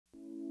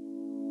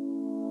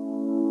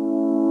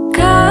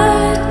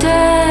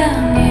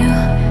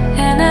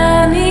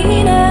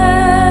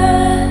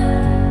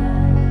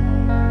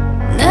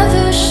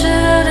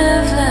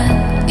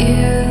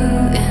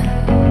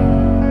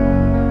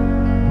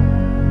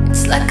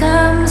like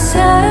I'm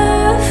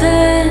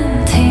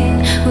 17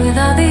 with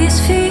all these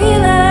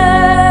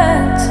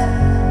feelings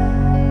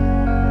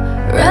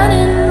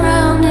running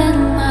round in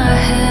my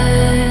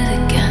head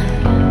again.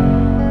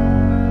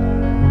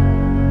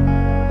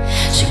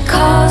 She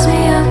calls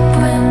me up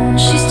when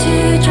she's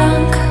too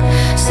drunk,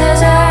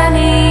 says I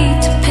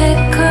need to pick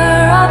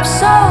her up,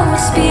 so I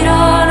speed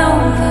on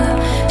over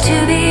to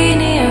be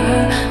near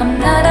her. I'm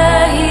not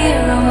a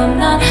hero, I'm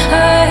not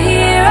a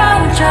hero.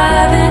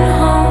 Driving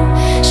home,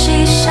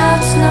 she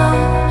shouts no,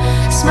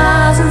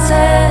 smiles and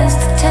says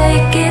to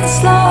take it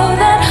slow.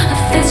 Then her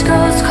face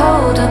grows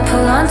cold, I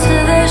pull onto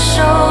their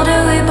shoulder.